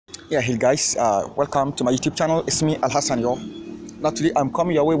Hey guys, welcome to my YouTube channel. It's me, Al-Hassan. Now today I'm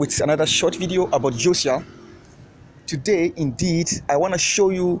coming your way with another short video about Jocial. Today, indeed, I want to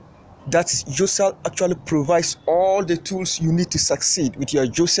show you that Jocial actually provides all the tools you need to succeed with your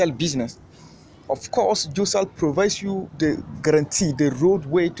Jocial business. Of course, Jocial provides you the guarantee, the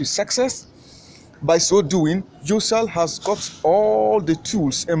roadway to success. By so doing, Jocial has got all the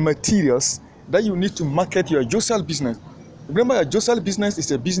tools and materials that you need to market your Jocial business. Remember, your Jocial business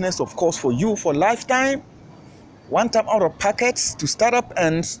is a business, of course, for you for lifetime. One time out of pockets to start up,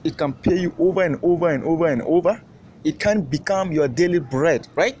 and it can pay you over and over and over and over. It can become your daily bread,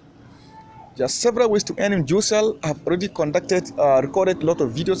 right? There are several ways to earn in Jocial. I have already recorded a lot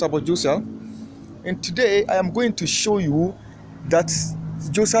of videos about Jocial. And today, I am going to show you that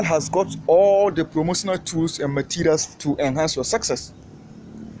Jocial has got all the promotional tools and materials to enhance your success.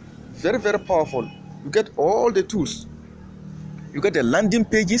 Very, very powerful. You get all the tools. You got the landing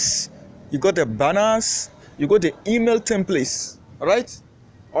pages, you got the banners, you got the email templates, right?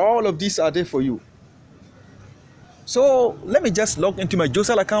 All of these are there for you. So let me just log into my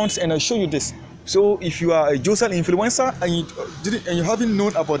Jocial account and I'll show you this. So if you are a Jocial influencer and you haven't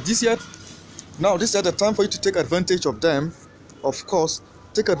known about this yet, now this is the time for you to take advantage of them, of course.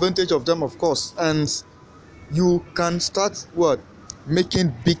 Take advantage of them, of course, and you can start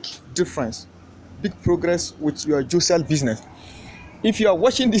making big difference, big progress with your Jocial business. If you are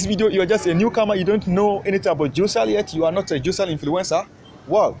watching this video, you are just a newcomer, you don't know anything about Jocial yet, you are not a Jocial influencer,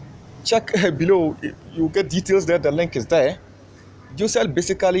 well, check below, you get details there, the link is there. Jocial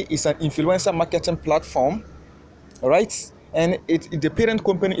basically is an influencer marketing platform, alright? And the parent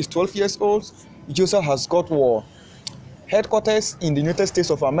company is 12 years old. Jocial has got headquarters in the United States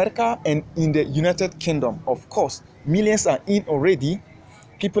of America and in the United Kingdom. Of course, millions are in already.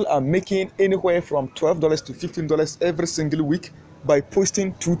 People are making anywhere from $12 to $15 every single week by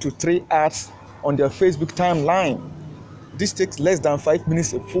posting 2 to 3 ads on their Facebook timeline. This takes less than 5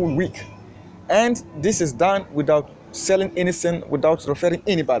 minutes a full week. And this is done without selling anything, without referring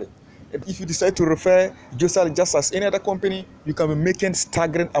anybody. If you decide to refer Jocial just as any other company, you can be making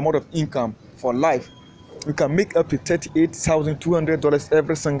staggering amount of income for life. You can make up to $38,200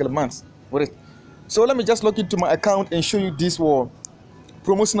 every single month with it. So let me just log into my account and show you these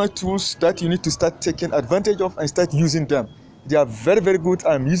promotional tools that you need to start taking advantage of and start using them. They are very, very good.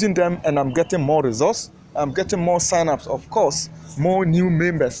 I'm using them and I'm getting more results. I'm getting more signups, of course, more new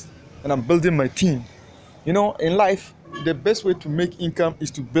members, and I'm building my team. You know, in life, the best way to make income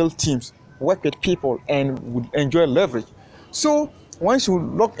is to build teams, work with people, and enjoy leverage. So once you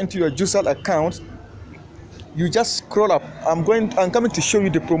log into your Jocial account, you just scroll up. I'm coming to show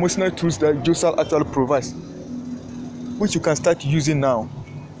you the promotional tools that Jocial actually provides, which you can start using now.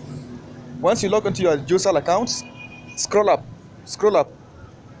 Once you log into your Jocial account, scroll up.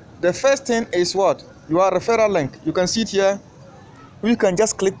 The first thing is what? Your referral link. You can see it here. You can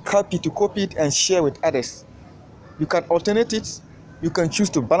just click copy to copy it and share with others. You can alternate it. You can choose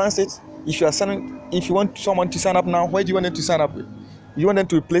to balance it. If you want someone to sign up now, where do you want them to sign up with? You want them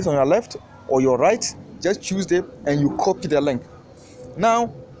to place on your left or your right? Just choose them and you copy the link.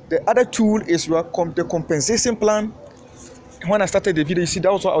 Now, the other tool is the compensation plan. When I started the video, you see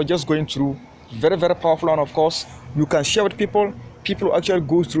that was what I was just going through. Very, very powerful one, of course. You can share with people. People actually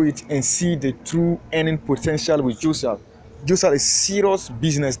go through it and see the true earning potential with Jocial. Jocial is serious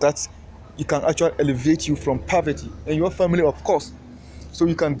business that you can actually elevate you from poverty and your family, of course. So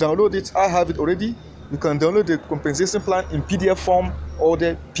you can download it. I have it already. You can download the compensation plan in PDF form or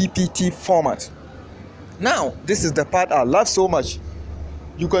the PPT format. Now, this is the part I love so much.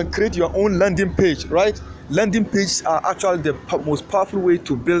 You can create your own landing page, right? Landing pages are actually the most powerful way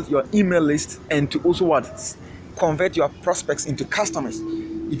to build your email list and to also convert your prospects into customers.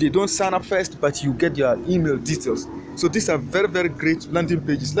 If they don't sign up first, but you get your email details. So these are very, very great landing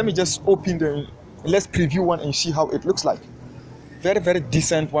pages. Let me just open them. Let's preview one and see how it looks like. Very, very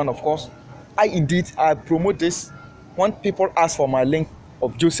decent one, of course. I promote this. When people ask for my link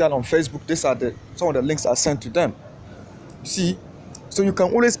of Jocial on Facebook, these are some of the links I sent to them. See, so you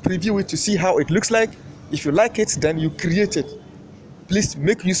can always preview it to see how it looks like. If you like it, then you create it. Please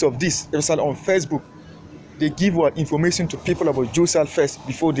make use of this. Especially on Facebook, they give information to people about Jocial first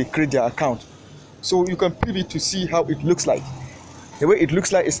before they create their account. So you can preview it to see how it looks like. The way it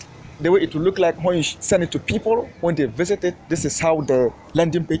looks like is the way it will look like when you send it to people when they visit it. This is how the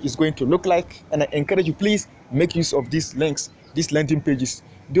landing page is going to look like. And I encourage you, please make use of these links, these landing pages.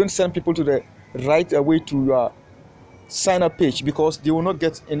 Don't send people to the right away to your sign up page because they will not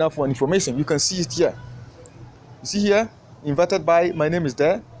get enough information. You can see it here. You see here, invited by, my name is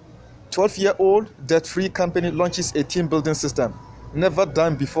there. 12-year-old debt-free company launches a team building system. never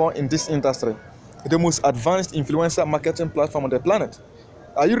done before in this industry. The most advanced influencer marketing platform on the planet.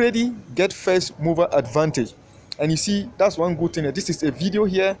 Are you ready? Get first mover advantage. And you see, that's one good thing. This is a video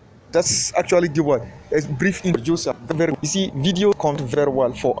here. That's actually the word. A brief introduction. You see, video comes very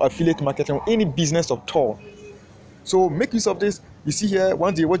well for affiliate marketing or any business at all. So make use of this. You see here,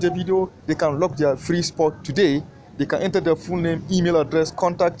 once they watch the video, they can lock their free spot today. They can enter their full name, email address,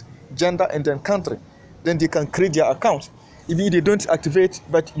 contact, gender, and then country. Then they can create their account. Even if they don't activate,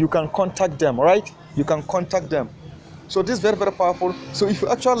 but you can contact them, right? You can contact them. So this is very, very powerful. So if you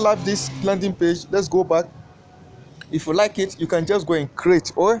actually love this landing page, let's go back. If you like it, you can just go and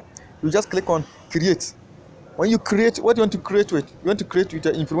create, or you just click on create. When you create, what do you want to create with? You want to create with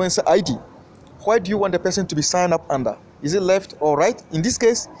the influencer ID. Why do you want the person to be signed up under? Is it left or right? In this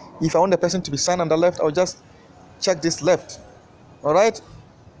case, if I want the person to be signed under left, I'll just check this left. All right.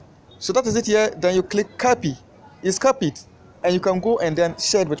 So that is it here. Then you click copy. It's copied, and you can go and then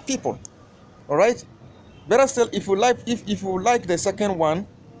share it with people. All right. Better still, if you like the second one,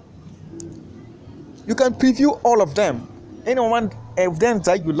 you can preview all of them. Any one of them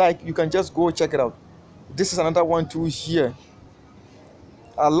that you like, you can just go check it out. This is another one too here.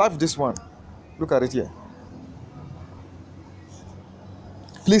 I love this one. Look at it here.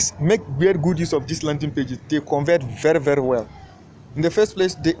 Please make very good use of these landing pages. They convert very, very well. In the first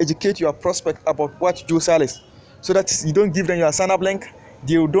place, they educate your prospect about what Jocial is, so that you don't give them your sign-up link.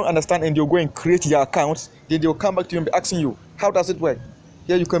 They don't understand, and they'll go and create your accounts. Then they'll come back to you and be asking you, how does it work?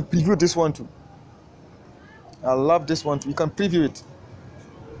 Here you can preview this one too. I love this one too. You can preview it.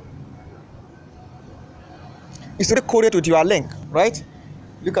 It's recorded with your link, right?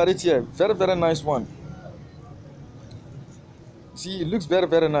 Look at it here. Very, very nice one. See, it looks very,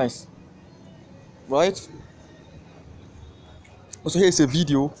 very nice, right? Also, here's a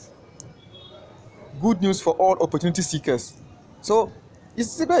video. Good news for all opportunity seekers. So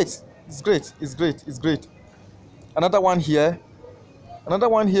it's great. It's great. It's great. It's great. Another one here. Another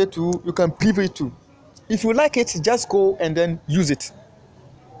one here too. You can preview it too. If you like it, just go and then use it.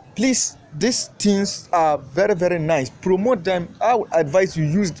 Please, these things are very, very nice. Promote them. I would advise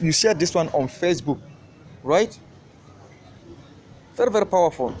you share this one on Facebook, right? Very, very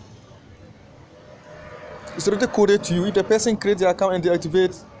powerful. It's already coded to you. If the person creates the account and they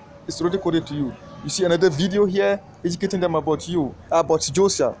activate, it's already coded to you. You see another video here educating them about you, about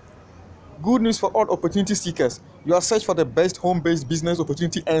Jocial. Good news for all opportunity seekers. You are searching for the best home-based business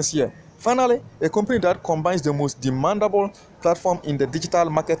opportunity ends here. Finally, a company that combines the most demandable platform in the digital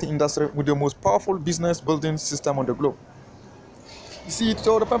marketing industry with the most powerful business building system on the globe. You see,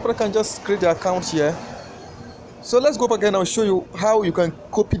 so the people can just create their accounts here. So let's go back and I'll show you how you can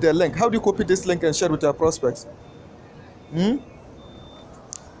copy the link. How do you copy this link and share it with your prospects?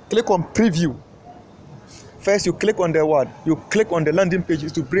 Click on preview. First, you click on the word. You click on the landing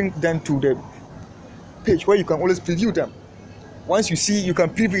pages to bring them to the page where you can always preview them. Once you see, you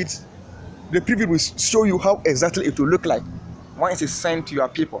can preview it. The preview will show you how exactly it will look like once it's sent to your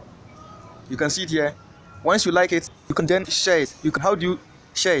people. You can see it here. Once you like it, you can then share it. How do you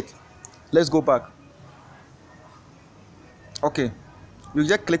share it? Let's go back. Okay, you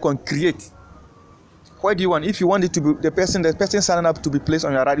just click on create. What do you want? If you want it to be the person signing up to be placed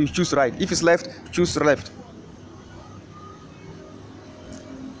on your right, you choose right. If it's left, choose left.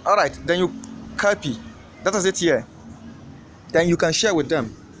 All right, then you copy. That is it here. Then you can share with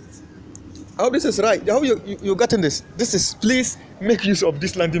them. I hope this is right. I hope you gotten this. Please make use of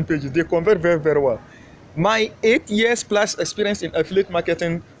these landing pages. They convert very, very well. My 8 years plus experience in affiliate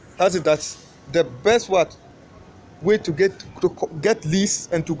marketing has it that the best way to get leads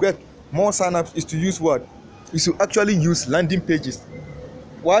and to get more sign-ups is to use what? Is to actually use landing pages.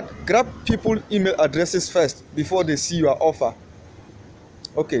 Grab people email addresses first before they see your offer.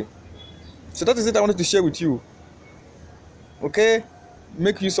 Okay. So that is it I wanted to share with you. Okay?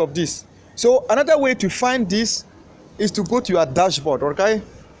 Make use of this. So another way to find this is to go to your dashboard, okay?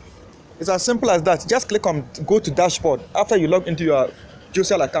 It's as simple as that. Just click on go to dashboard. After you log into your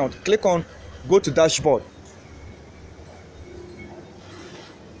Jocial account, click on go to dashboard.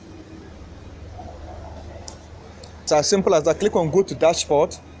 It's as simple as that. Click on go to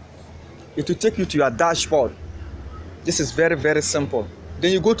dashboard. It will take you to your dashboard. This is very, very simple.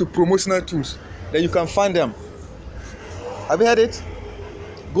 Then you go to promotional tools. Then you can find them. Have you heard it?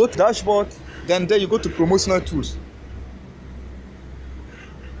 Go to dashboard. Then there you go to promotional tools.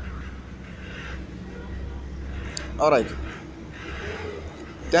 All right.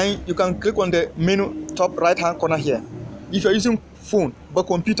 Then you can click on the menu top right hand corner here. If you're using phone but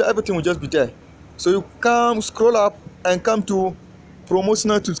computer, everything will just be there. So you come scroll up and come to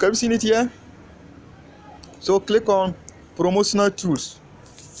promotional tools. Have you seen it here? So click on promotional tools.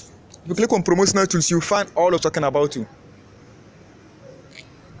 If you click on promotional tools, you find all I'm talking about you.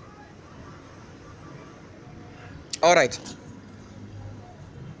 All right.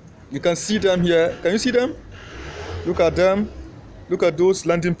 You can see them here. Can you see them? Look at them. Look at those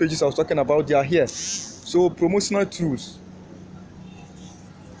landing pages I was talking about. They are here. So promotional tools.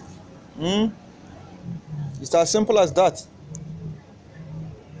 It's as simple as that.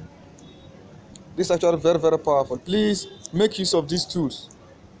 This is actually very, very powerful. Please make use of these tools.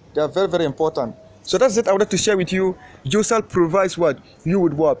 They are very, very important. So that's it I wanted to share with you. Jocial provides what? You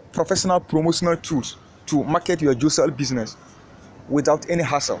with what? Professional promotional tools to market your Jocial business without any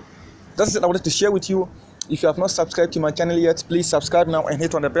hassle. That's it I wanted to share with you. If you have not subscribed to my channel yet, please subscribe now and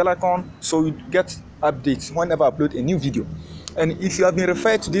hit on the bell icon so you get updates whenever I upload a new video. And if you have been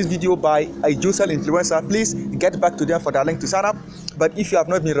referred to this video by a Jocial influencer, please get back to them for the link to sign up. But if you have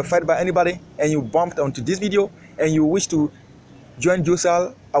not been referred by anybody and you bumped onto this video and you wish to join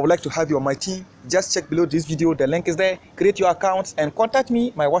Jocial, I would like to have you on my team. Just check below this video, the link is there. Create your accounts and contact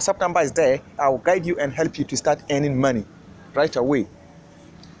me. My WhatsApp number is there. I will guide you and help you to start earning money right away.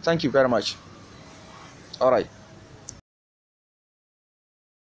 Thank you very much. All right.